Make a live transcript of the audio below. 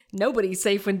Nobody's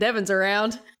safe when Devin's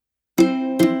around.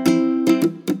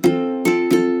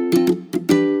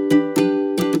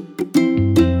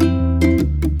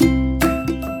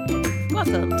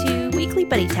 Welcome to Weekly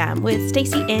Buddy Time with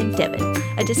Stacy and Devin,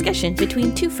 a discussion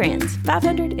between two friends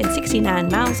 569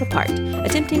 miles apart,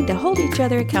 attempting to hold each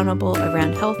other accountable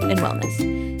around health and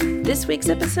wellness. This week's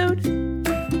episode,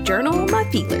 Journal My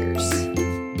Feelers.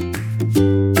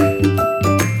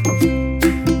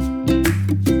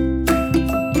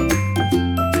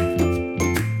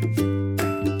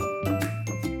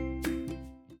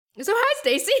 So hi,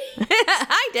 Stacy.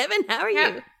 Hi, Devin. How are you?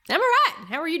 I'm all right.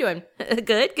 How are you doing?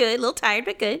 Good. A little tired,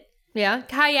 but good. Yeah,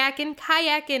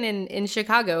 kayaking in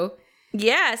Chicago.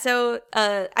 Yeah, so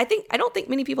I don't think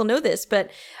many people know this, but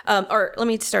or let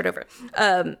me start over.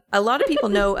 A lot of people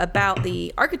know about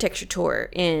the architecture tour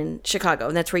in Chicago,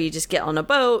 and that's where you just get on a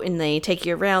boat and they take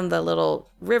you around the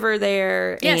little river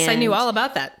there. Yes, I knew all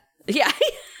about that. Yeah.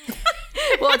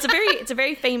 Well, it's a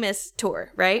very famous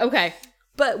tour, right? Okay.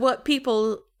 But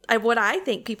what I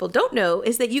think people don't know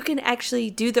is that you can actually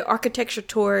do the architecture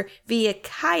tour via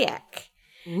kayak.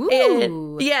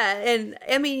 Ooh. And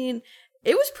I mean,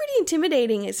 it was pretty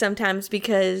intimidating sometimes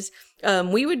because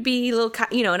we would be in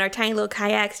our tiny little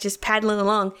kayaks just paddling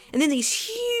along, and then these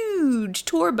huge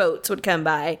tour boats would come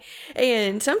by,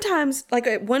 and sometimes, like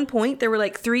at one point, there were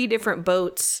like 3 different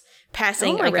boats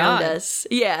passing around us.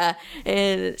 Yeah,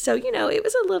 and so it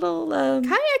was a little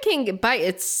Kayaking by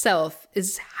itself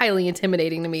is highly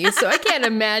intimidating to me, so I can't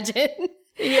imagine.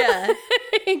 Yeah.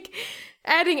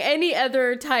 Adding any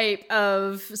other type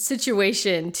of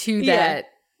situation to that.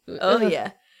 Oh,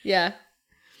 yeah. Yeah.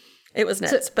 It was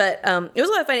nuts. But it was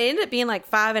a lot of fun. It ended up being like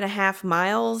 5.5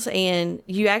 miles, and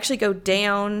you actually go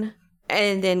down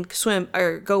and then swim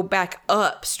or go back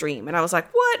upstream. And I was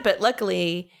like, what? But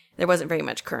luckily, there wasn't very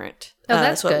much current. Oh,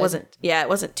 that's good. It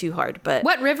wasn't too hard. But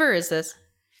what river is this?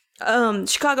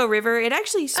 Chicago River. It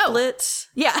actually splits.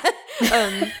 Oh. Yeah.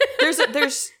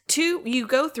 There's 2, you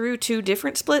go through 2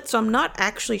 different splits, so I'm not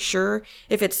actually sure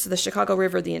if it's the Chicago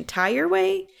River the entire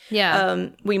way. Yeah.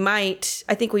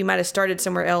 I think we might have started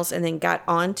somewhere else and then got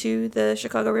onto the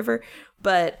Chicago River,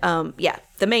 but yeah,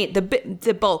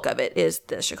 the bulk of it is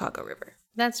the Chicago River.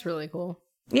 That's really cool.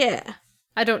 Yeah.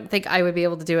 I don't think I would be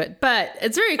able to do it, but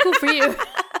it's very cool for you.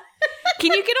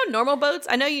 Can you get on normal boats?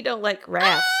 I know you don't like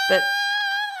rafts, but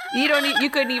you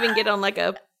couldn't even get on like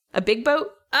a big boat?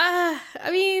 I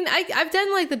mean, I've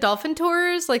done like the dolphin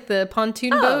tours, like the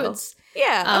pontoon boats.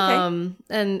 Yeah. Okay.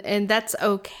 And that's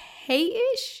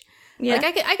okay-ish. Yeah.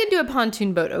 Like I can do a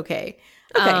pontoon boat. Okay.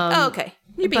 Okay. Okay.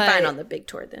 You'd be fine on the big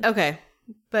tour then. Okay.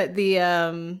 But the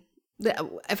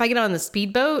if I get on the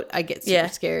speedboat, I get super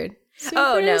scared.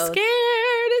 Super scared.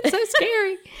 It's so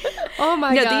scary. Oh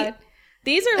my God.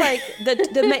 These are like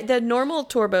the normal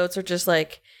tour boats are just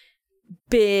like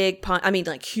big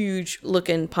like huge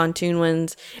looking pontoon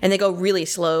ones, and they go really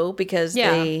slow because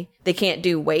they can't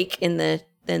do wake in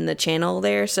the channel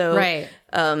there. So right.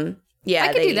 Yeah,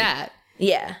 I could do that.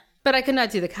 Yeah. But I could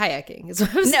not do the kayaking. Is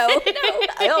what I'm saying. No.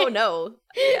 Oh no.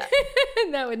 Yeah.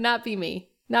 That would not be me.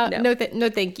 No, thank you. No,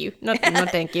 thank you. No,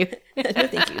 thank you.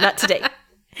 Not today.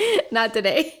 Not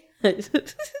today.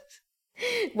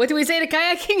 What do we say to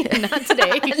kayaking? Not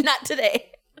today. Not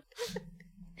today.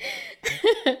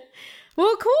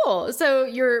 Well, cool. So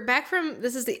you're back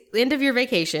this is the end of your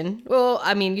vacation. Well,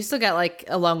 I mean, you still got like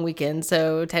a long weekend,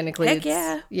 so technically Heck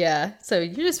yeah. Yeah. So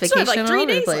you're just vacationing like 3 all over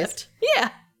the days place. left. Yeah.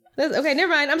 Okay,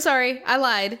 never mind. I'm sorry. I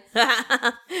lied.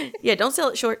 Yeah, don't sell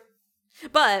it short.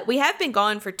 But we have been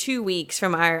gone for 2 weeks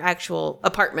from our actual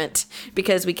apartment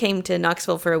because we came to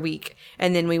Knoxville for a week,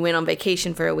 and then we went on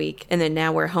vacation for a week, and then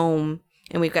now we're home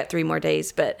and we've got 3 more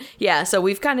days. But yeah, so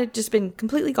we've kind of just been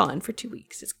completely gone for 2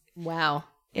 weeks. Wow.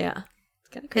 Yeah. It's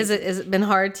kind of crazy. Has it been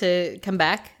hard to come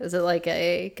back? Is it like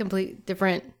a complete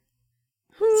different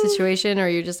situation, or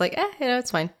you're just like, it's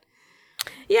fine?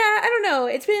 Yeah, I don't know.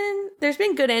 There's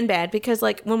been good and bad because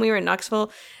like when we were in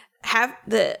Knoxville,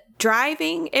 the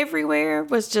driving everywhere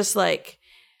was just like,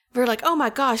 we're like, oh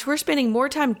my gosh, we're spending more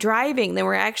time driving than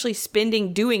we're actually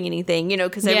spending doing anything,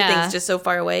 because everything's just so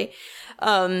far away.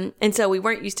 And so we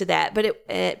weren't used to that,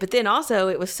 but then also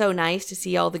it was so nice to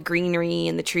see all the greenery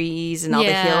and the trees and all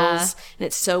the hills, and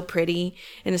it's so pretty.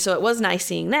 And so it was nice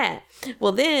seeing that.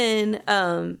 Well, then,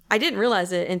 I didn't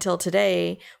realize it until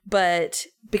today, but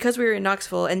because we were in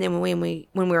Knoxville, and then when we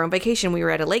were on vacation, we were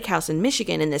at a lake house in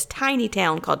Michigan in this tiny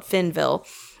town called Fennville.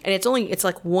 And it's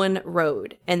like one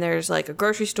road, and there's like a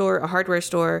grocery store, a hardware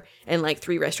store, and like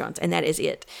 3 restaurants, and that is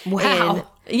it. Wow.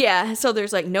 And so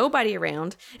there's like nobody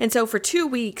around. And so for 2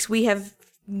 weeks, we have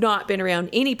not been around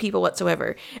any people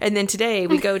whatsoever. And then today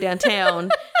we go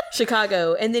downtown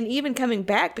Chicago. And then even coming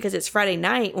back, because it's Friday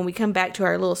night, when we come back to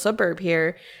our little suburb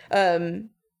here,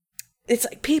 it's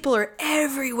like people are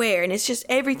everywhere and it's just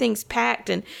everything's packed.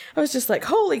 And I was just like,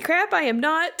 holy crap, I am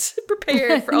not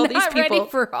prepared for all these people. Not ready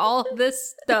for all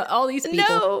this, all these people.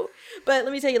 No. But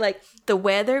let me tell you, like, the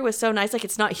weather was so nice. Like,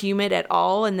 it's not humid at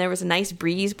all. And there was a nice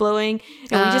breeze blowing.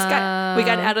 And we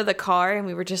got out of the car and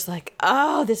we were just like,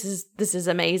 oh, this is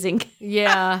amazing.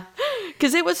 Yeah.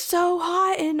 Because it was so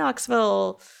hot in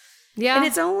Knoxville. Yeah. And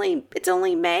it's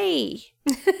only May.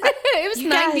 It was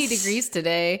 90 degrees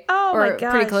today. Oh my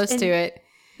gosh. Pretty close to it.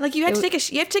 Like you have to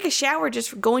take a shower just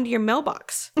for going to your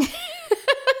mailbox.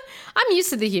 I'm used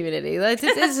to the humidity. It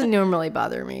doesn't normally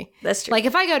bother me. That's true. Like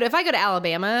if I go to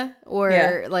Alabama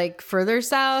or like further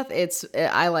south,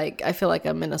 I feel like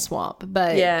I'm in a swamp.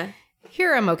 But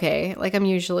here I'm okay. Like I'm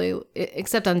usually,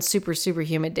 except on super, super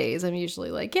humid days, I'm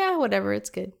usually like, yeah, whatever, it's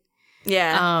good.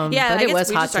 Yeah. But it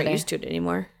was hot just today. Aren't used to it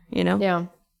anymore, you know? Yeah.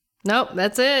 Nope,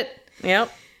 that's it.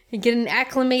 Yep. You're getting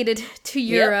acclimated to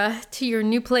your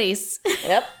new place.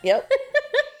 Yep.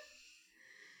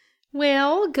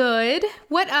 Well, good.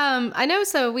 What I know,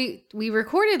 so we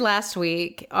recorded last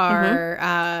week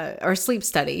our sleep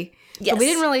study. Yes. But we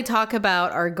didn't really talk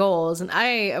about our goals, and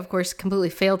I of course completely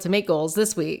failed to make goals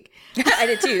this week. I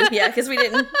did too. Yeah, because we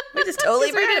just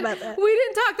totally forgot about that. We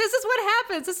didn't talk. This is what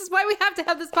happens. This is why we have to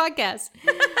have this podcast.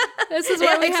 This is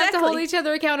why we have to hold each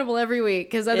other accountable every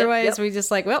week, because otherwise we just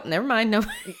like, well, never mind.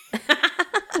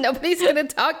 Nobody's gonna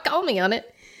call me on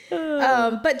it.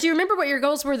 But do you remember what your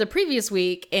goals were the previous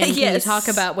week? And can you talk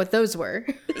about what those were?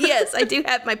 Yes, I do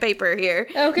have my paper here.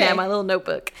 Okay. Yeah, my little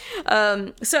notebook.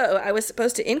 So I was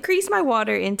supposed to increase my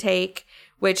water intake,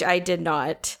 which I did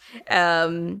not.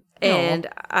 And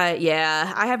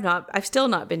I've still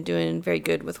not been doing very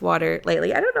good with water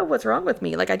lately. I don't know what's wrong with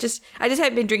me. Like I just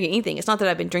haven't been drinking anything. It's not that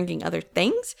I've been drinking other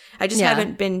things. I just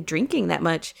haven't been drinking that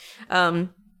much. And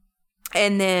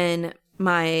then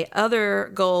my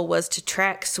other goal was to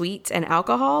track sweets and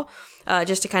alcohol,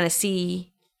 just to kind of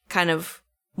see kind of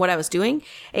what I was doing.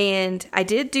 And I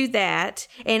did do that.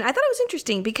 And I thought it was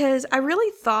interesting because I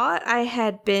really thought I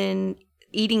had been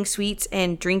eating sweets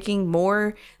and drinking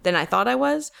more than I thought I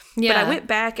was. Yeah. But I went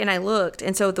back and I looked.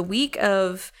 And so the week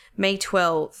of May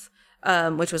 12th,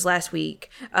 which was last week,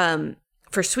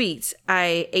 for sweets,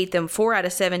 I ate them 4 out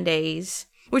of 7 days,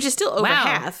 which is still over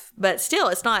half, but still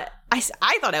it's not, I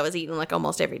thought I was eating like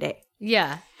almost every day.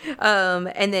 Yeah.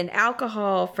 And then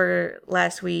alcohol for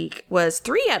last week was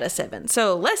 3 out of 7.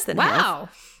 So less than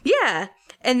half. Yeah.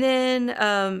 And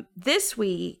then, this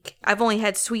week I've only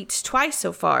had sweets twice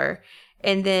so far.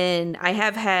 And then I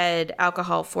have had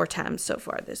alcohol 4 times so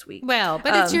far this week. Well,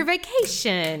 but it's your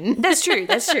vacation. That's true.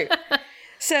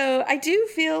 So I do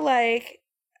feel like,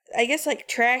 I guess like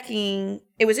tracking,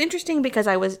 it was interesting because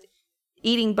I was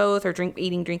eating both or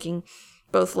drinking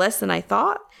both less than I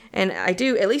thought. And I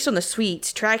do, at least on the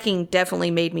sweets, tracking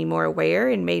definitely made me more aware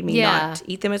and made me not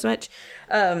eat them as much.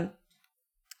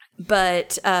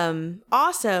 But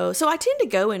also, so I tend to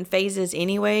go in phases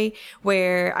anyway,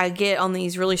 where I get on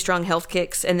these really strong health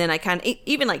kicks, and then I kind of,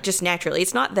 even like just naturally,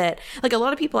 it's not that, like a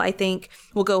lot of people I think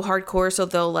will go hardcore, so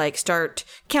they'll like start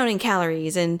counting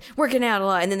calories and working out a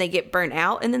lot, and then they get burnt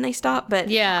out and then they stop. But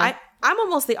I'm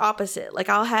almost the opposite. Like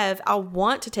I'll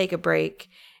want to take a break,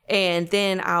 and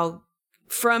then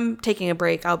from taking a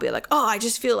break, I'll be like, oh, I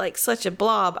just feel like such a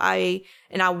blob. I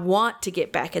want to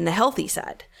get back in the healthy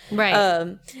side.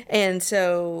 Right. And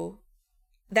so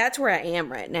that's where I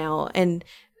am right now. And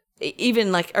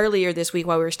even like earlier this week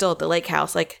while we were still at the lake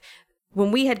house, like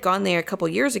when we had gone there a couple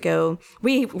years ago,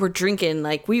 we were drinking,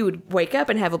 like we would wake up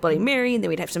and have a Bloody Mary, and then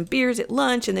we'd have some beers at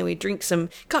lunch, and then we'd drink some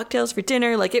cocktails for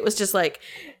dinner. Like it was just like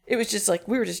we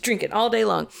were just drinking all day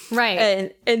long.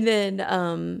 Right. And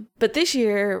then, but this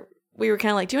year, we were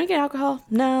kind of like, do you want to get alcohol?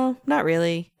 No, not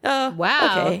really. Oh,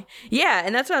 wow. Okay. Yeah.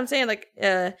 And that's what I'm saying. Like,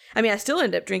 I mean, I still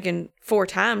ended up drinking 4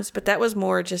 times, but that was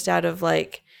more just out of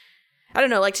like, I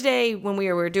don't know, like today when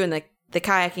we were doing the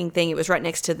kayaking thing, it was right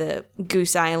next to the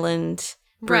Goose Island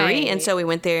Brewery. Right. And so we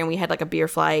went there and we had like a beer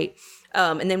flight.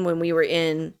 And then when we were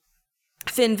in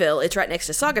Fenville, it's right next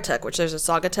to Saugatuck, which there's a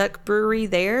Saugatuck brewery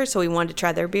there, so we wanted to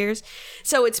try their beers.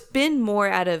 So it's been more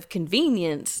out of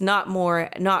convenience, not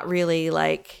really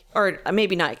like, or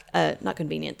maybe not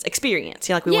convenience, experience.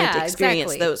 You know, like we wanted to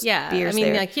experience those beers. I mean,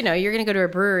 there. like, you know, you're going to go to a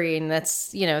brewery, and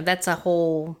that's a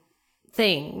whole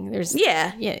thing. There's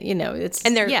you know, it's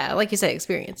and they're like you said,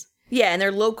 experience. Yeah, and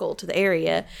they're local to the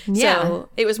area. Yeah. So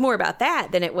it was more about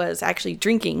that than it was actually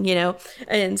drinking, you know?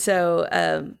 And so,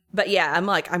 but yeah,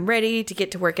 I'm ready to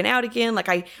get to working out again.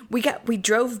 Like we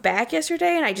drove back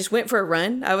yesterday and I just went for a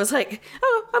run. I was like,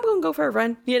 oh, I'm going to go for a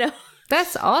run, you know?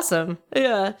 That's awesome.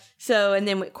 Yeah. So, and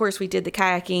then of course we did the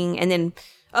kayaking, and then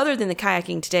other than the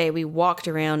kayaking today, we walked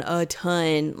around a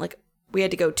ton. Like we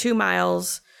had to go 2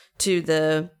 miles to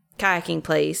the kayaking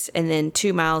place and then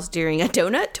 2 miles during a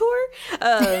donut tour.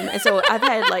 And so I've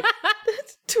had like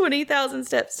 20,000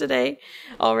 steps today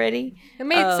already. It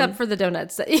made up for the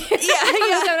donuts. The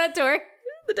donut tour.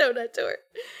 The donut tour.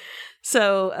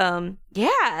 So,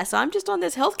 so I'm just on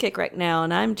this health kick right now,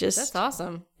 and I'm just... That's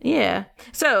awesome. Yeah.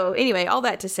 So, anyway, all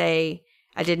that to say,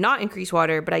 I did not increase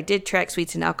water, but I did track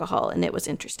sweets and alcohol, and it was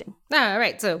interesting. All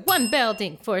right, so 1 bell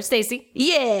ding for Stacy.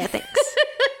 Yeah, thanks.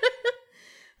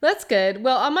 That's good.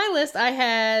 Well, on my list,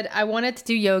 I wanted to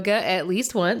do yoga at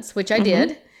least once, which I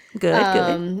did.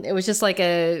 Good. It was just like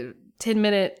a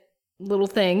 10-minute little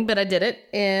thing, but I did it.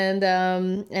 And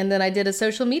then I did a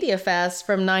social media fast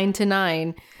from 9 to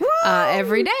 9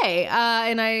 every day.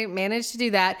 And I managed to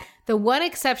do that. The one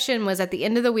exception was at the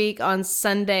end of the week on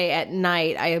Sunday at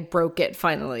night, I broke it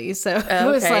finally. So it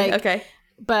was like, okay.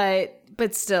 But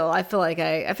still, I feel like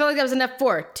that was enough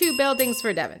for 2 bell dings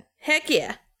for Devin. Heck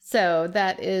yeah. So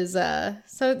that is,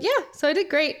 so I did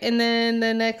great. And then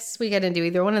the next week I didn't do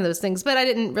either one of those things, but I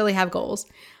didn't really have goals.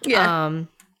 Yeah.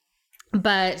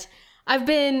 But I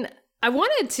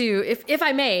wanted to, if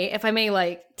I may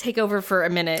like take over for a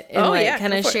minute and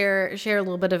kind of share a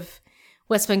little bit of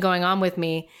what's been going on with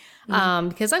me.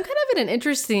 Because I'm kind of in an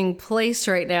interesting place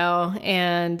right now,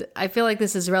 and I feel like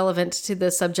this is relevant to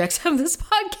the subject of this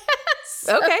podcast.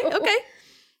 Okay.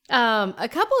 A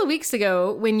couple of weeks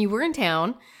ago, when you were in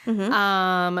town,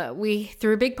 we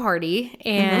threw a big party,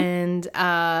 and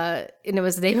it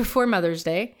was the day before Mother's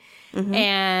Day.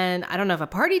 And I don't know if I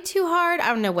partied too hard. I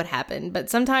don't know what happened, but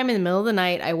sometime in the middle of the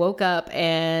night, I woke up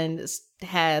and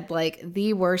had like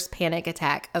the worst panic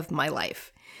attack of my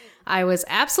life. I was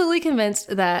absolutely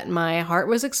convinced that my heart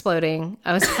was exploding.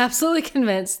 I was absolutely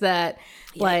convinced that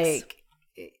like,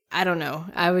 I don't know.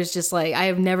 I was just like, I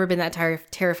have never been that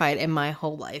terrified in my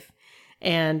whole life.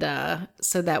 And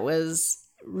so that was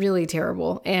really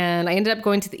terrible. And I ended up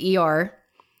going to the ER,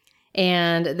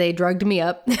 and they drugged me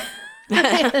up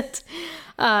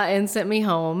and sent me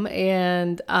home.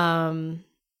 And, and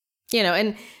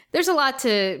there's a lot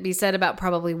to be said about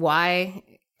probably why.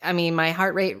 I mean, my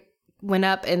heart rate went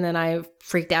up, and then I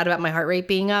freaked out about my heart rate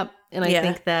being up. And I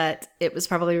think that it was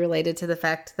probably related to the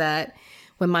fact that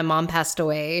when my mom passed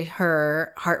away,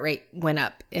 her heart rate went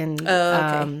up. And,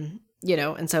 and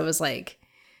so it was like,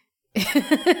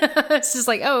 it's just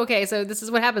like, oh, okay, so this is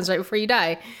what happens right before you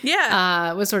die.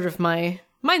 Yeah. Was sort of my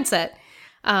mindset.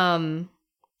 But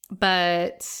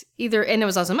and it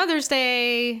was also Mother's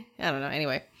Day. I don't know.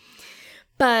 Anyway.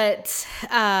 But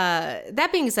that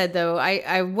being said, though,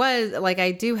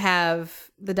 I do have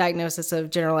the diagnosis of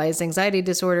generalized anxiety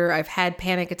disorder. I've had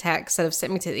panic attacks that have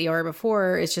sent me to the ER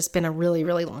before. It's just been a really,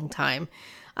 really long time.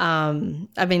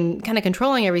 I've been kind of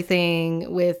controlling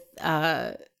everything with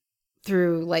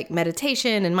through like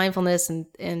meditation and mindfulness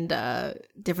and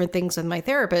different things with my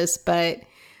therapist. But,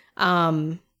 I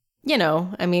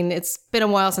mean, it's been a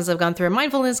while since I've gone through a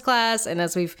mindfulness class. And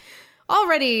as we've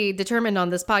already determined on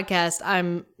this podcast,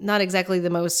 I'm not exactly the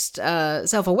most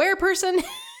self-aware person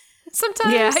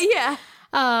sometimes. Yeah.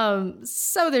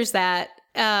 So there's that.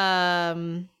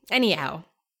 Anyhow,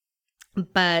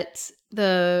 but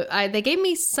they gave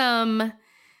me some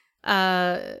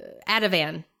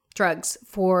Ativan drugs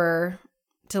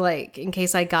in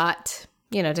case I got,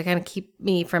 to kind of keep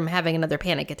me from having another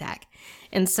panic attack.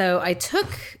 And so I took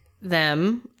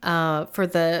them for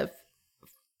the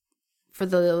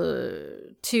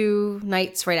 2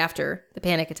 nights right after the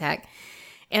panic attack.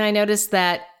 And I noticed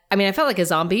that, I felt like a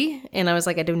zombie, and I was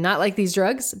like, I do not like these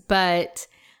drugs, but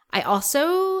I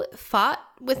also fought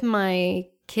with my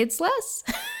kids less.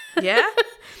 Yeah.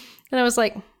 And I was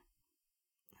like,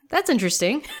 that's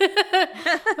interesting.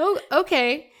 Oh,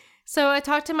 okay. So I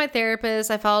talked to my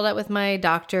therapist, I followed up with my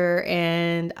doctor,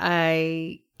 and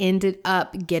I ended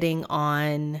up getting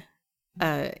on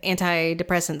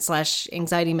antidepressant /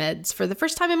 anxiety meds for the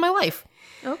first time in my life.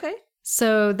 Okay.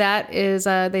 So that is,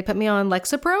 they put me on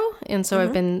Lexapro. And so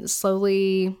I've been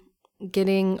slowly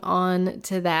getting on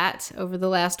to that over the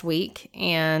last week.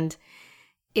 And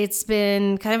it's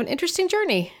been kind of an interesting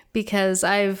journey because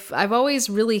I've always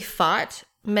really fought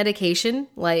medication.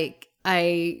 Like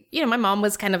my mom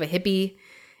was kind of a hippie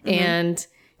and,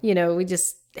 we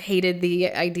just hated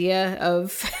the idea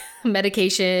of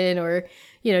medication or,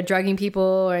 drugging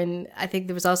people. And I think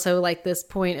there was also like this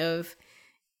point of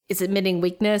it's admitting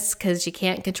weakness because you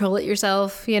can't control it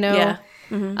yourself, Yeah.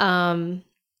 And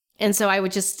so I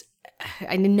would just,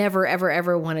 I never, ever,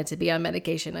 ever wanted to be on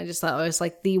medication. I just thought it was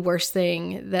like the worst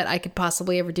thing that I could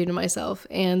possibly ever do to myself.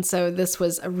 And so this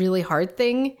was a really hard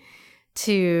thing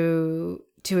to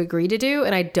agree to do.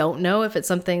 And I don't know if it's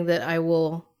something that I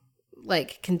will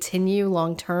like continue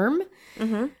long term.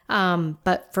 Mm-hmm.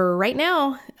 But for right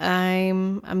now,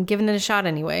 I'm giving it a shot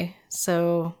anyway.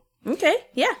 So okay,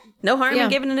 yeah, no harm in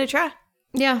giving it a try.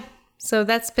 Yeah, so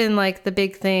that's been like the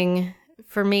big thing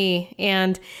for me.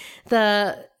 And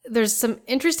there's some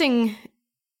interesting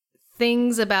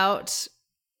things about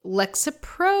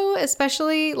Lexapro,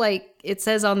 especially like it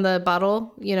says on the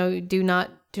bottle, you know, do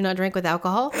not drink with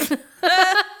alcohol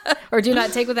or do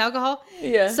not take with alcohol.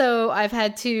 Yeah. So I've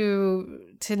had to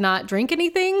not drink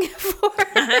anything for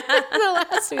the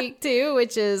last week too,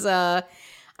 which is,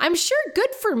 I'm sure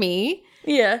good for me.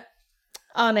 Yeah.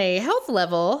 On a health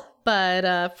level,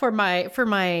 but for my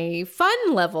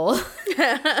fun level,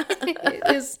 it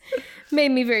has made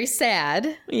me very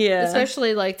sad. Yeah.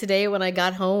 Especially like today when I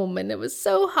got home and it was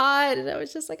so hot and I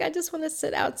was just like, I just want to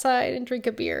sit outside and drink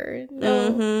a beer.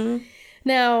 No. Mm-hmm.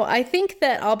 Now, I think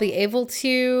that I'll be able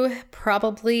to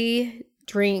probably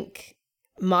drink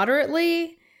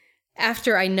moderately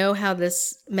after I know how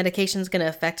this medication is going to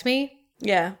affect me.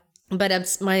 Yeah.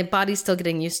 But my body's still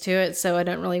getting used to it, so I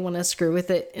don't really want to screw with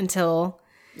it until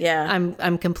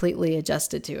I'm completely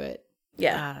adjusted to it.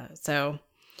 Yeah. So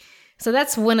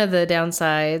that's one of the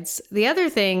downsides. The other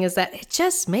thing is that it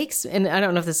just makes, and I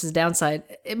don't know if this is a downside,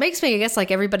 it makes me, I guess, like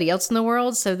everybody else in the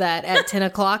world, so that at 10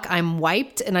 o'clock I'm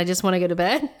wiped and I just want to go to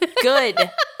bed. Good.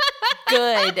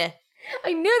 Good.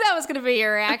 I knew that was going to be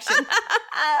your reaction.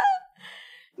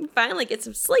 Finally get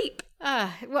some sleep.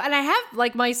 Well, and I have,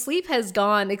 like, my sleep has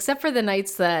gone, except for the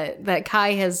nights that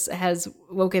Kai has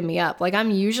woken me up. Like,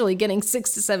 I'm usually getting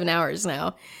 6 to 7 hours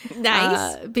now.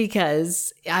 Nice.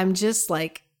 Because I'm just,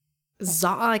 like,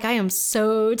 I am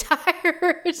so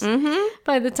tired. Mm-hmm.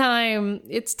 By the time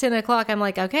it's 10 o'clock, I'm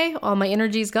like, okay, all my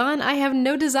energy's gone. I have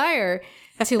no desire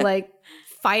to, like,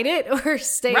 fight it or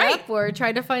stay up or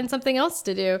try to find something else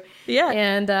to do. Yeah.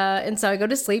 And so I go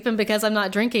to sleep, and because I'm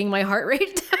not drinking, my heart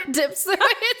rate dips the way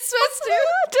it's supposed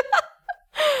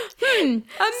to.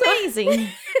 Amazing.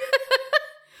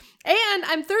 And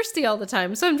I'm thirsty all the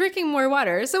time, so I'm drinking more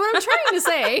water. So what I'm trying to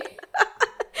say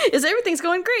is everything's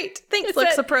going great. Thanks,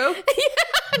 Lexapro.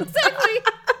 Yeah, exactly.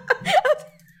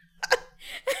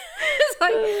 It's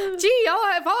like, gee,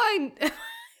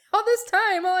 all this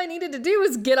time, all I needed to do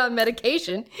was get on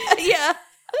medication. Yeah.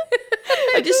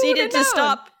 I just needed to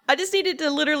stop. I just needed to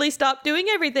literally stop doing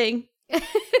everything.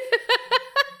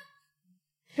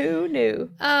 Who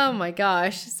knew? Oh my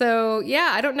gosh. So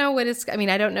yeah, I don't know I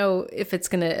don't know if it's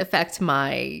going to affect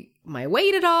my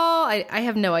weight at all. I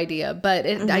have no idea, but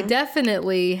I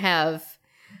definitely have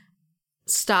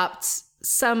stopped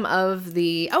some of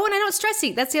the, and I don't stress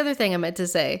eat. That's the other thing I meant to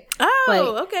say.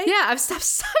 Oh, okay. Yeah, I've stopped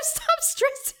stress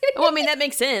eating. Well, I mean, that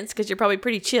makes sense because you're probably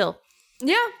pretty chill.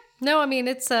 Yeah. No, I mean,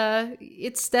 it's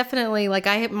definitely like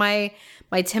my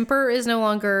temper is no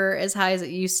longer as high as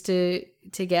it used to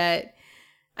get.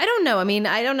 I don't know. I mean,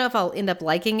 I don't know if I'll end up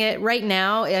liking it. Right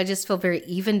now, I just feel very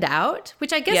evened out,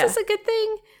 which I guess is a good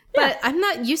thing. But I'm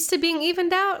not used to being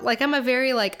evened out. Like, I'm a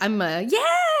very, like, I'm a,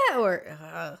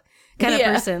 or kind of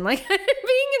person. Like, being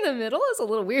in the middle is a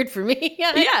little weird for me.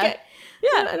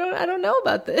 I don't know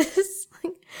about this.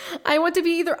 Like, I want to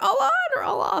be either all on or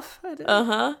all off.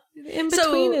 In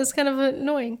between is kind of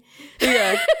annoying.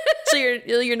 Yeah. So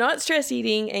you're not stress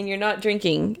eating and you're not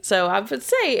drinking. So I would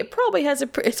say it probably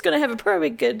it's going to have a probably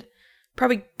good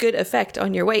effect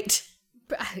on your weight.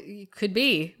 It could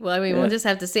be. Well, I mean, we'll just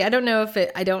have to see. I don't know if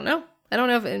it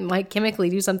might chemically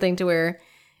do something to where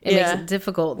it makes it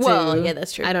difficult to. Well, yeah,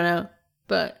 that's true. I don't know.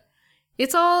 But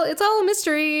it's all a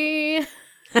mystery.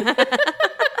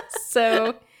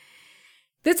 So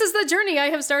this is the journey I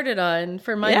have started on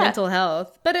for my mental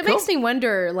health. But it makes me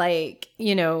wonder, like,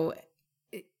 you know,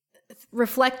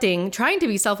 trying to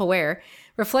be self-aware,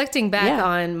 reflecting back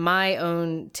on my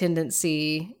own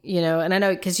tendency, you know, and I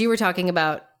know because you were talking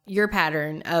about your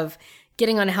pattern of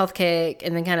getting on a health kick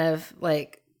and then kind of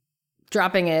like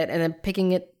dropping it and then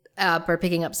picking it up or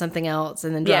picking up something else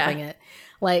and then dropping it.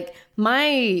 Like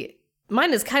mine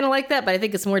is kind of like that, but I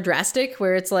think it's more drastic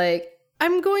where it's like,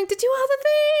 I'm going to do all the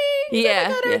things. Yeah. Oh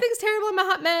my God, everything's terrible. I'm a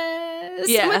hot mess.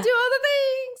 Yeah. I'm going to do all the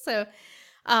things. So,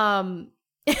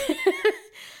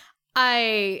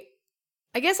 I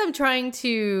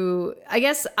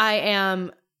guess I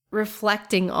am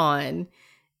reflecting on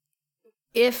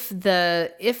if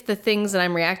the things that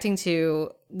I'm reacting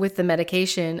to with the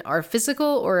medication are physical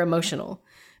or emotional.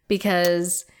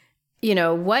 Because, you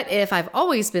know, what if I've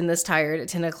always been this tired at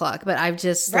 10 o'clock, but I've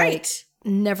just like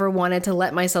never wanted to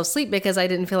let myself sleep because I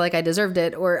didn't feel like I deserved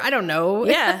it, or I don't know.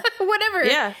 Yeah. Whatever.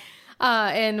 Yeah.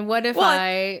 And what if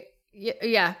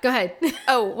yeah, go ahead.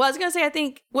 Oh, well, I was going to say, I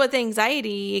think with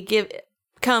anxiety,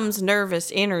 comes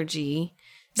nervous energy.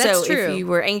 That's true. If you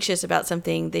were anxious about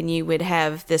something, then you would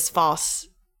have this false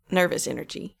nervous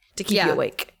energy to keep you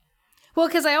awake. Well,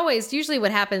 because usually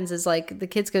what happens is like the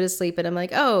kids go to sleep and I'm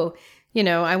like, oh,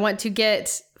 I want to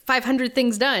get 500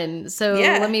 things done. So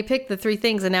let me pick the 3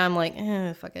 things. And now I'm like,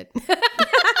 fuck it.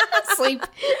 Sleep.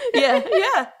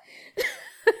 Yeah.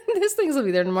 These things will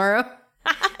be there tomorrow.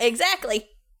 Exactly.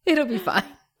 It'll be fine.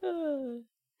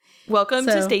 Welcome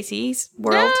to Stacy's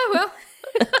world. Yeah,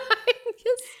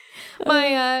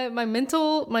 well, my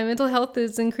mental health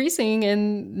is increasing,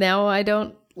 and now I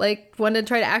don't want to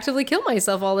try to actively kill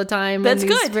myself all the time. That's in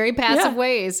these good. Very passive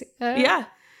ways. Yeah.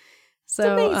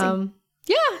 So it's amazing.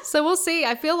 So we'll see.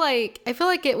 I feel like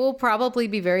it will probably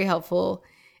be very helpful,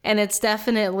 and it's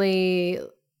definitely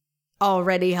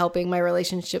already helping my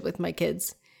relationship with my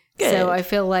kids. Good. So I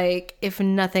feel like if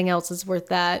nothing else is worth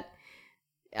that.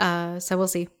 So we'll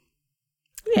see.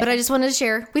 Yeah. But I just wanted to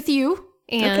share with you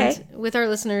and with our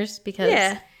listeners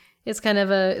because it's kind of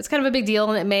a big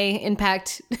deal, and it may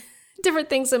impact different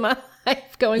things in my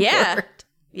life going forward.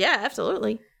 Yeah,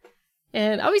 absolutely.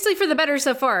 And obviously for the better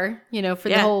so far, for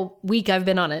the whole week I've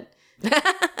been on it.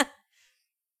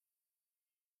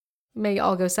 May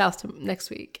all go south to next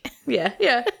week.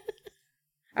 Yeah.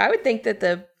 I would think that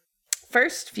the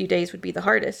first few days would be the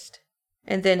hardest,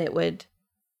 and then it would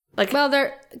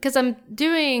because I've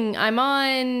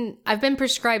been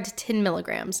prescribed 10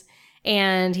 milligrams,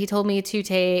 and he told me to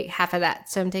take half of that.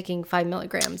 So I'm taking 5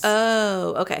 milligrams.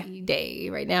 Oh, okay. A day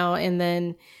right now. And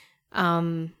then,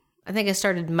 I think I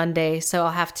started Monday, so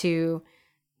I'll have to,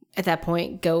 at that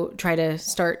point, go try to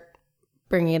start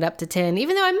bringing it up to 10,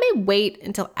 even though I may wait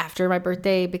until after my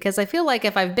birthday, because I feel like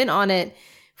if I've been on it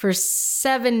for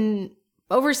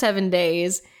over 7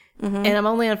 days, and I'm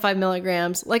only on 5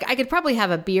 milligrams, I could probably have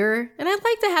a beer, and I'd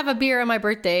like to have a beer on my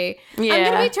birthday. Yeah. I'm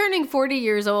going to be turning 40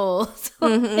 years old.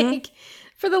 So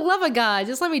for the love of God,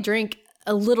 just let me drink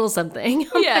a little something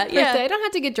on my birthday. I don't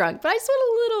have to get drunk, but I just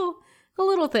want a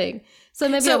little thing. So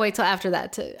maybe I'll wait till after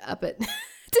that to up it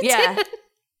to 10.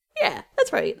 Yeah,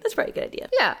 that's right. That's probably a good idea.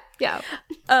 Yeah.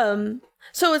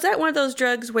 So is that one of those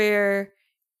drugs where,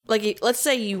 let's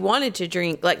say you wanted to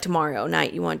drink, tomorrow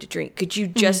night you wanted to drink, could you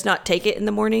just not take it in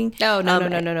the morning? Oh, no.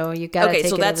 You gotta take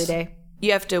it every day.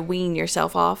 You have to wean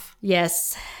yourself off?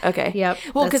 Yes. Okay. Yep.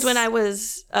 Well, because when I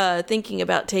was thinking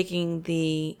about taking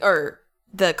the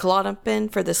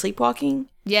Klonopin for the sleepwalking.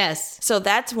 Yes. So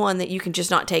that's one that you can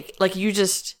just not take. If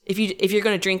you're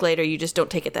going to drink later, you just don't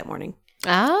take it that morning.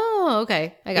 Oh,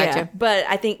 okay. I got you. But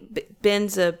I think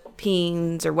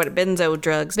benzapines or benzo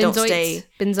drugs don't stay.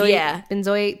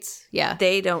 Benzoates. Yeah.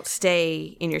 They don't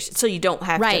stay in your, so you don't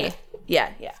have to.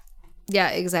 Yeah. Yeah,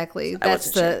 exactly.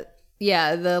 That's the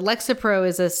Lexapro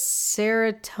is a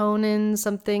serotonin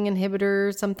something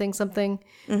inhibitor, something.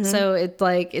 Mm-hmm. So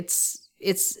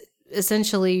it's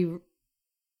essentially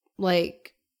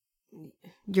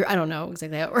I don't know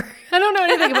exactly how it works. I don't know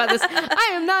anything about this.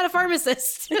 I am not a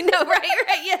pharmacist. No,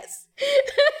 right, yes.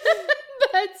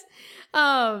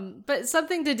 But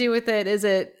something to do with it, is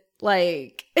it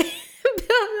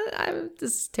this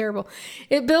is terrible.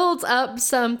 It builds up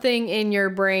something in your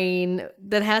brain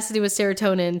that has to do with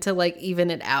serotonin to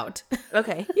even it out.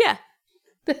 Okay. Yeah.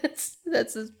 That's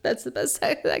the best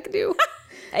I can do.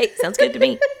 Hey, sounds good to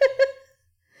me.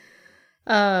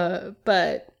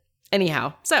 But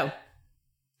anyhow, so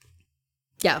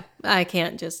yeah, I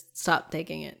can't just stop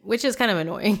taking it, which is kind of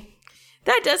annoying.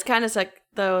 That does kind of suck,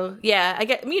 though. Yeah, I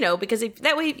get, because if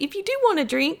you do want to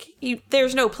drink,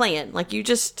 there's no plan. You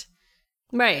just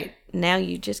right now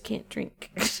you just can't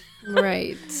drink.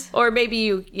 Right. Or maybe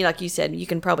you like you said, you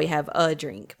can probably have a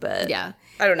drink, but yeah,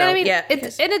 I don't know. And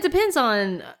it depends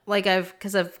on I've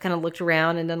kind of looked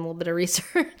around and done a little bit of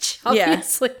research,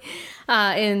 obviously.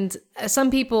 Yeah. And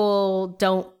some people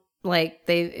don't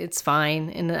it's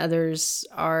fine, and others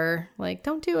are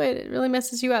don't do it. It really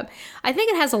messes you up. I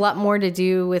think it has a lot more to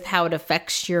do with how it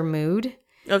affects your mood.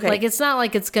 Okay. It's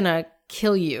not it's gonna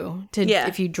kill you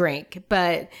if you drink,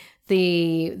 but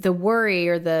the worry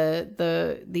or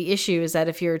the issue is that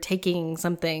if you're taking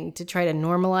something to try to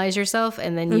normalize yourself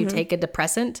and then you take a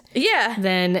depressant,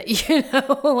 then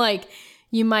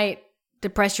you might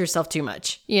depress yourself too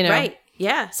much, Right.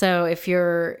 Yeah. So if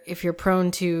you're prone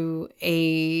to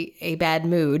a bad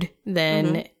mood,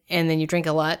 then and then you drink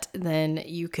a lot, then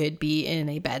you could be in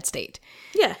a bad state.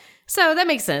 Yeah. So that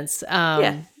makes sense.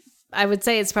 I would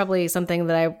say it's probably something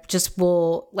that I just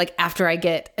will, like, after I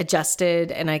get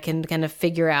adjusted and I can kind of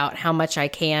figure out how much I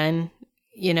can,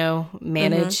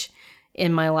 manage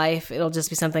in my life. It'll just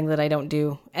be something that I don't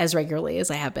do as regularly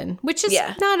as I have been, which is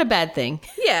not a bad thing.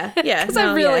 Yeah. Yeah. Because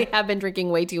I really have been drinking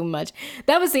way too much.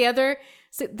 That was the other,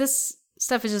 this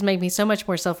stuff has just made me so much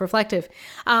more self-reflective.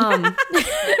 I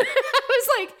was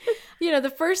like, the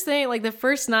first thing, like the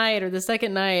first night or the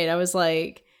second night, I was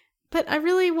like, but I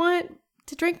really want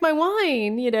to drink my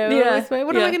wine, What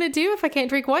am I going to do if I can't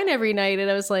drink wine every night? And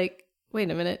I was like,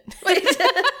 wait a minute.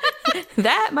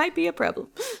 That might be a problem.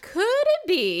 Could it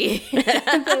be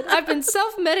that I've been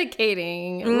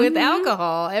self-medicating with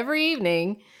alcohol every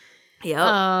evening?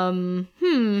 Yeah.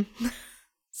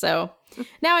 So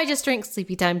now I just drink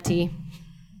sleepy time tea.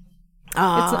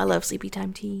 Oh, I love sleepy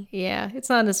time tea. Yeah, it's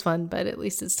not as fun, but at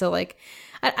least it's still like,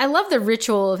 I love the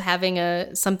ritual of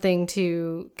having something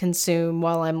to consume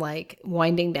while I'm like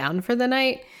winding down for the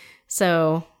night.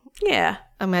 So yeah,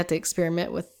 I'm gonna have to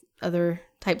experiment with other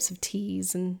types of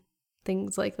teas and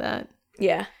things like that.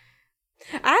 Yeah.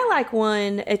 I like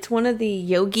one. It's one of the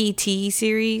Yogi Tea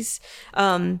series.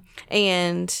 And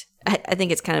I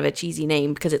think it's kind of a cheesy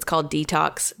name because it's called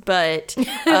Detox, but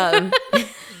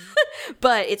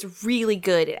but it's really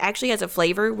good. It actually has a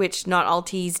flavor, which not all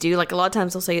teas do. Like a lot of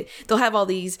times they'll have all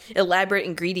these elaborate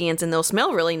ingredients and they'll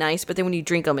smell really nice, but then when you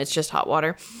drink them, it's just hot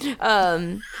water. Okay,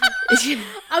 I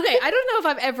don't know if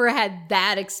I've ever had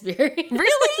that experience.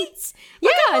 Really?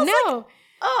 Yeah, no.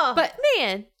 But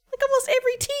man, like almost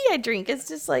every tea I drink, it's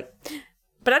just like,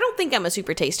 but I don't think I'm a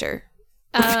super taster.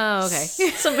 Oh, okay.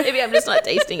 So maybe I'm just not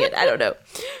tasting it. I don't know.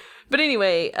 But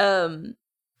anyway,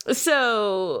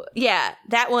 so yeah,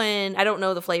 that one, I don't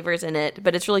know the flavors in it,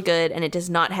 but it's really good and it does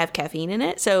not have caffeine in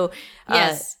it. So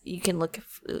yes, you can look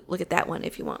at that one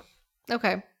if you want.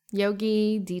 Okay.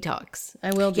 Yogi Detox.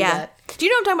 I will do that. Do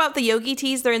you know what I'm talking about? The Yogi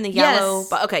teas, they're in the yellow.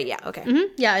 Yes. Okay, yeah, okay.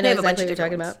 Mm-hmm. Yeah, I know exactly what you're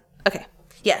talking about. Okay.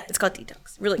 Yeah, it's called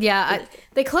Detox. Really good. Yeah, really good.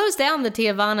 They closed down the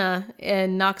Tijuana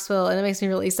in Knoxville, and it makes me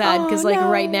really sad because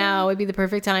right now would be the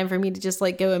perfect time for me to just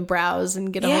like go and browse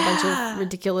and get a whole bunch of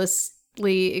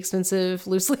ridiculously expensive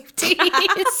loose leaf teas.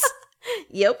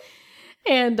 Yep.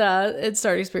 And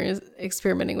start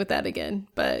experimenting with that again.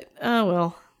 But oh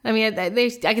well. I mean, I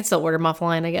can still order them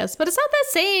offline, I guess, but it's not that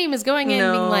same as going in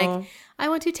and being like, I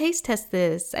want to taste test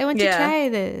this. I want to try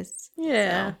this.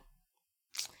 Yeah. So.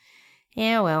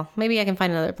 Yeah, well, maybe I can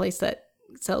find another place that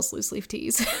sells loose leaf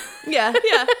teas. Yeah.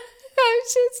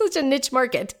 It's such a niche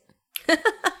market.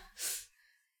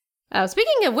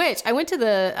 Speaking of which, I went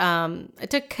to I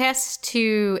took Kess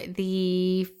to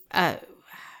the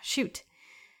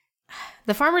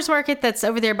farmer's market that's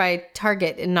over there by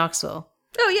Target in Knoxville.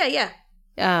 Oh, yeah.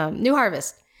 New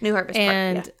Harvest. And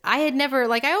Park, I had never,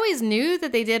 like, I always knew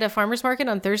that they did a farmer's market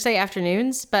on Thursday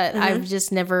afternoons, but I've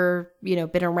just never,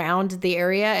 been around the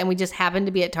area. And we just happened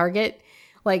to be at Target,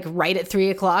 like, right at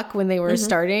 3:00 when they were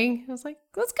starting. I was like,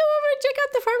 let's go over and check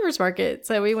out the farmer's market.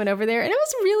 So we went over there and it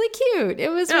was really cute. It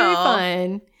was very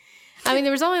fun. I mean,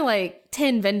 there was only like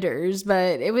 10 vendors,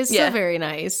 but it was still very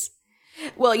nice.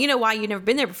 Well, you know why you've never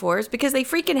been there before is because they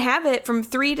freaking have it from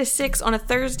 3 to 6 on a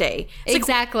Thursday. It's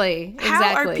exactly. Like,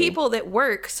 how are people that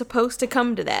work supposed to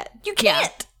come to that? You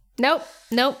can't. Nope.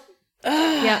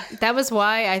 Yeah, that was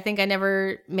why I think I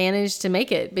never managed to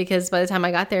make it because by the time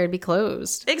I got there, it'd be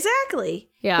closed.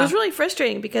 Exactly. Yeah. It was really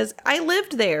frustrating because I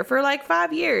lived there for like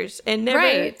 5 years and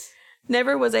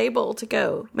never was able to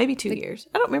go. Maybe 2 years.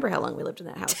 I don't remember how long we lived in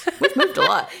that house. We've moved a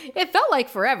lot. It felt like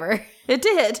forever. It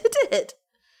did.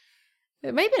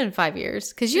 It may have been 5 years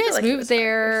because you guys moved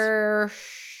there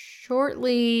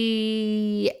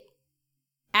shortly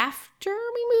after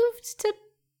we moved to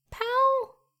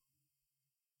Powell.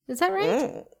 Is that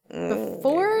right?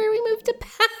 Before we moved to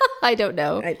Powell? I don't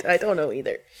know. I don't know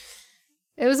either.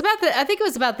 It was I think it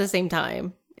was about the same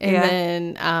time. And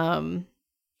then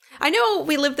I know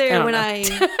we lived there when I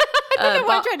don't know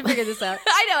why I'm trying to figure this out.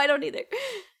 I know, I don't either.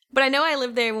 But I know I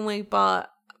lived there when we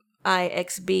bought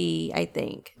IXB, I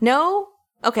think. No?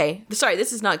 Okay. Sorry,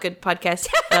 this is not good podcast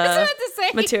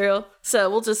material. So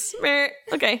we'll just...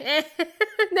 Okay.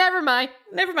 Never mind.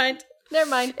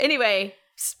 Anyway,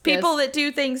 people that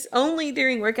do things only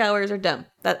during work hours are dumb.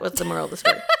 That was the moral of the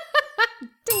story.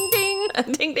 Ding, ding.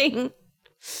 Ding, ding.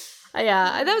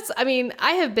 Yeah,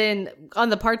 I have been on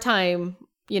the part-time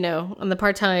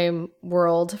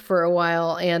world for a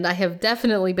while, and I have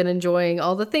definitely been enjoying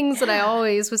all the things that I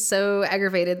always was so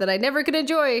aggravated that I never could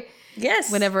enjoy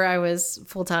whenever I was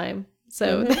full-time.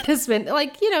 So that has been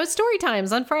like, story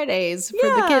times on Fridays for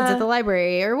the kids at the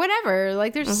library or whatever.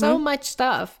 Like there's so much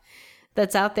stuff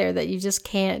that's out there that you just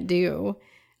can't do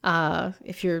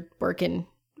if you're working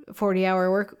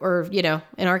 40-hour work, or, you know,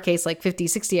 in our case, like 50,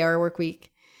 60-hour work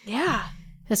week. Yeah.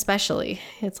 Especially.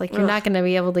 It's like you're not going to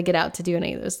be able to get out to do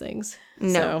any of those things.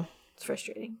 No. So, it's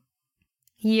frustrating.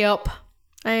 Yep.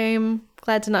 I'm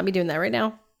glad to not be doing that right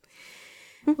now.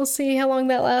 We'll see how long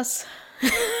that lasts.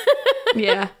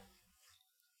 Yeah.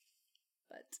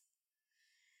 But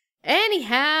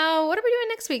anyhow, what are we doing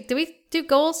next week? Did we do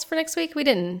goals for next week? We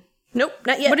didn't. Nope,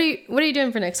 not yet. What are you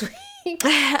doing for next week?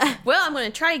 Well, I'm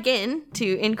going to try again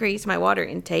to increase my water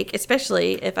intake,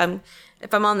 especially if I'm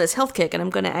on this health kick and I'm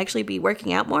going to actually be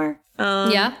working out more.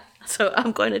 Yeah. So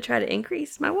I'm going to try to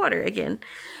increase my water again.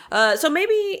 So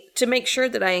maybe to make sure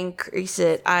that I increase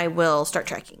it, I will start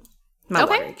tracking my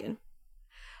water again.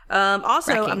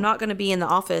 Also, Tracking. I'm not going to be in the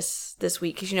office this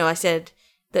week because, you know, I said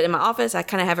that in my office, I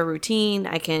kind of have a routine.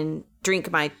 I can drink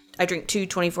I drink 2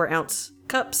 24-ounce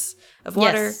cups of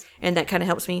water, Yes. and that kind of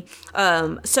helps me.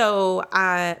 So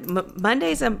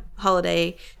Monday's a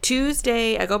holiday.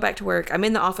 Tuesday, I go back to work. I'm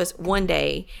in the office one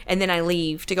day, and then I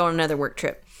leave to go on another work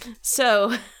trip.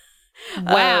 So,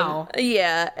 Wow.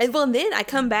 yeah. And well, then I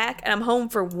come back and I'm home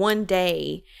for one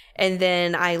day, and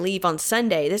then I leave on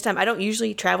Sunday. This time I don't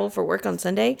usually travel for work on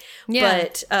Sunday,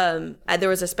 but there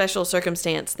was a special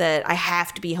circumstance that I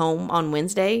have to be home on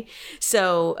Wednesday.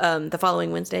 So the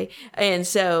following Wednesday. And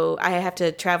so I have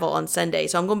to travel on Sunday.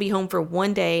 So I'm going to be home for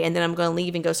one day, and then I'm going to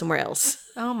leave and go somewhere else.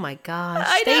 Oh my gosh.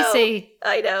 I know. Stacy.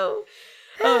 I know.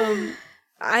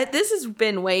 This has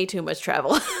been way too much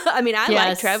travel. I mean, I like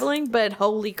Yes. traveling, but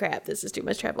holy crap, this is too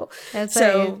much travel.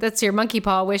 That's your monkey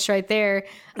paw wish right there.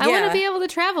 I want Yeah. to be able to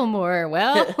travel more.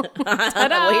 Well,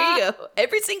 ta-da. Here you go.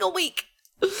 Every single week.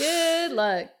 Good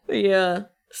luck. Yeah.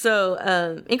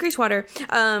 So, increase water.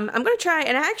 I'm going to try,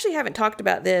 and I actually haven't talked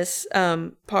about this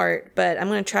part, but I'm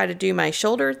going to try to do my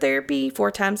shoulder therapy 4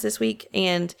 times this week.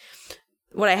 And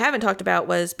what I haven't talked about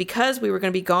was because we were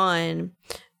going to be gone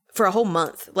for a whole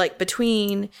month, like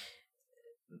between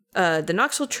the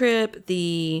Knoxville trip,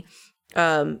 the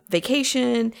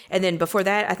vacation, and then before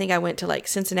that, I think I went to like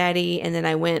Cincinnati, and then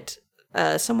I went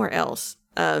somewhere else.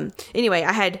 Anyway,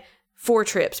 I had 4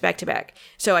 trips back to back.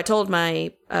 So I told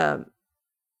my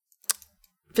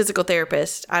physical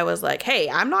therapist, I was like, hey,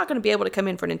 I'm not going to be able to come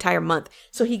in for an entire month.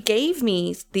 So he gave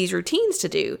me these routines to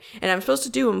do, and I'm supposed to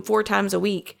do them 4 times a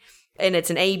week. And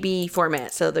it's an A-B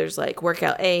format. So there's like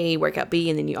workout A, workout B,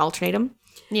 and then you alternate them.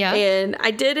 Yeah. And I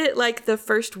did it like the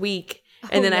first week,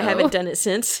 and then I haven't done it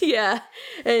since. Yeah.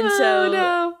 And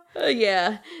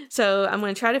yeah. So I'm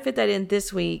going to try to fit that in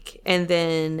this week, and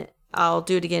then I'll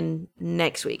do it again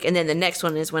next week. And then the next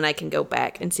one is when I can go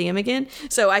back and see him again.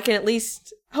 So I can at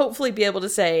least hopefully be able to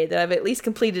say that I've at least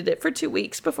completed it for 2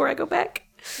 weeks before I go back.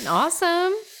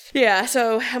 Awesome. Yeah.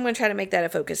 So I'm going to try to make that a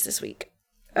focus this week.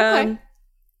 Okay.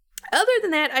 Other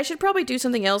than that, I should probably do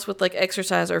something else with like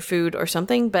exercise or food or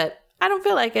something, but I don't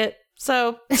feel like it.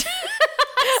 So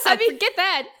I mean, forget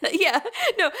that. Yeah.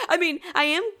 No, I mean, I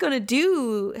am going to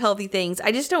do healthy things.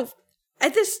 I just don't,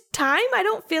 at this time, I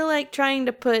don't feel like trying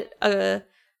to put a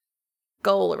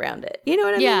goal around it. You know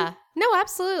what I mean? Yeah. No,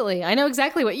 absolutely. I know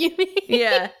exactly what you mean.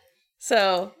 Yeah.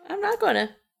 So I'm not going to.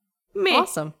 Meh.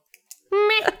 Awesome.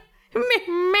 Meh.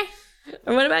 Meh.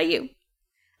 And what about you?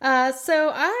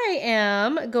 So I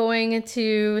am going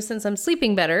to, since I'm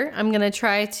sleeping better, I'm going to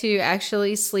try to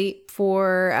actually sleep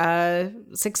for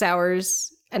 6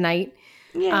 hours a night.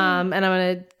 Yeah. And I'm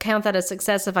going to count that as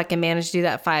success if I can manage to do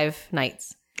that 5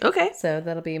 nights. Okay. So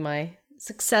that'll be my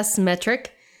success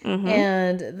metric. Mm-hmm.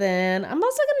 And then I'm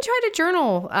also going to try to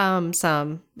journal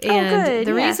some. Oh, And good.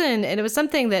 the Yeah. reason, and it was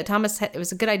something that Thomas, it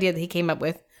was a good idea that he came up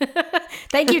with.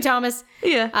 Thank you, Thomas.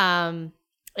 Yeah.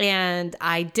 And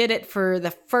I did it for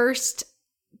the first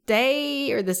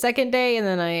day or the second day, and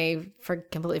then I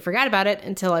completely forgot about it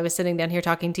until I was sitting down here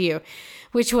talking to you,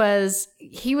 which was,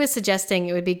 he was suggesting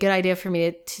it would be a good idea for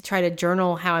me to try to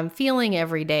journal how I'm feeling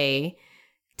every day,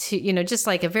 to, you know, just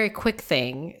like a very quick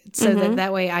thing, so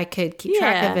that way I could keep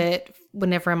track of it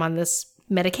whenever I'm on this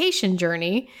medication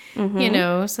journey, you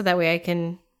know, so that way I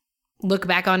can look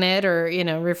back on it, or, you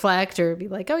know, reflect, or be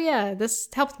like, oh yeah, this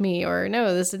helped me, or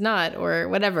no, this did not, or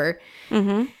whatever.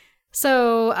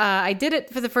 So I did it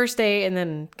for the first day and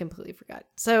then completely forgot.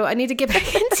 So I need to get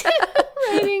back into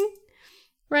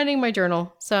writing my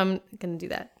journal. So I'm going to do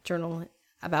that. Journal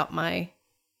about my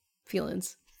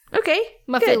feelings. Okay.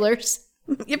 My good. feelers.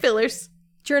 Your fillers.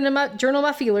 Journal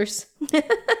my feelers.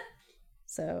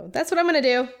 So that's what I'm going to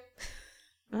do.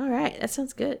 All right. That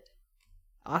sounds good.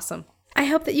 Awesome. I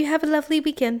hope that you have a lovely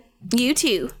weekend. You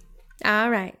too. All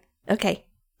right. Okay.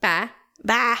 Bye.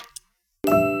 Bye.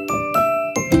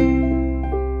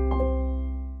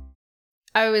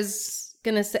 I was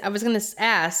gonna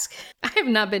ask. I have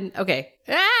not been okay.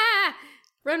 Ah!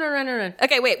 Run.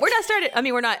 Okay, wait. We're not started. I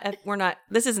mean, we're not.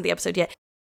 This isn't the episode yet.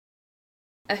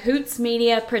 A Hoots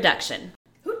Media production.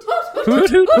 Hoot, hoot,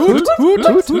 hoot, hoot, hoot,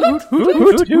 hoot,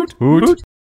 hoot, hoot, hoot, hoot.